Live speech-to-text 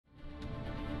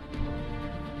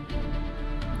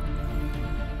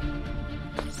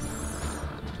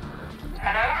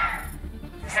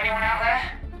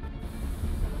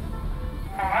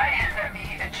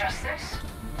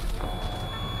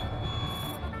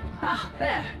Ah,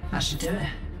 there. That should do it.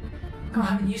 I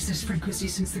haven't used this frequency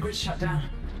since the grid shut down.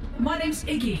 My name's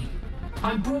Iggy.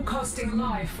 I'm broadcasting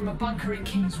live from a bunker in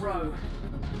King's Row.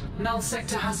 Null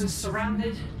Sector has us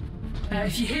surrounded.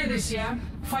 If you hear this, yeah,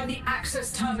 find the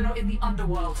access terminal in the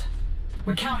Underworld.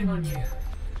 We're counting on you.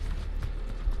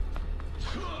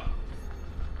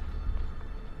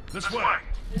 This way!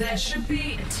 There should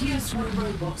be a TS-1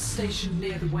 robot stationed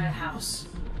near the warehouse.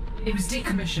 It was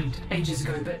decommissioned ages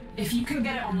ago, but if you can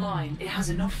get it online, it has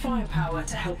enough firepower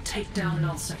to help take down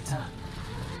Null Sector.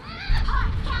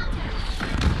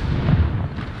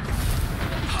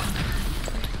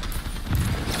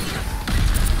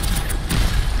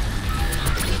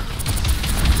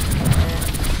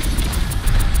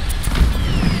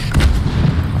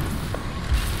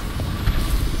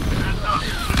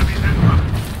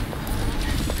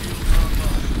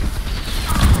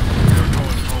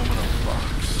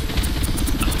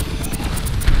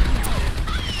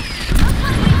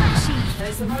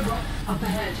 There's the robot up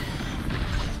ahead.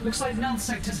 Looks like Null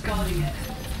Sector's guarding it.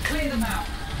 Clear them out.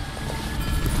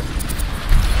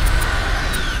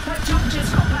 That jump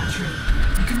jet's got battery.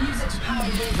 You can use it to power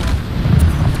the robot.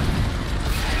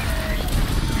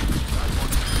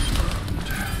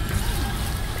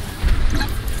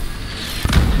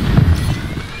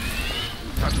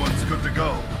 That one's good to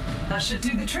go. That should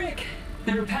do the trick.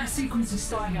 The repair sequence is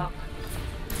starting up.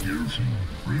 Here's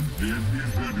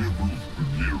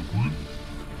one.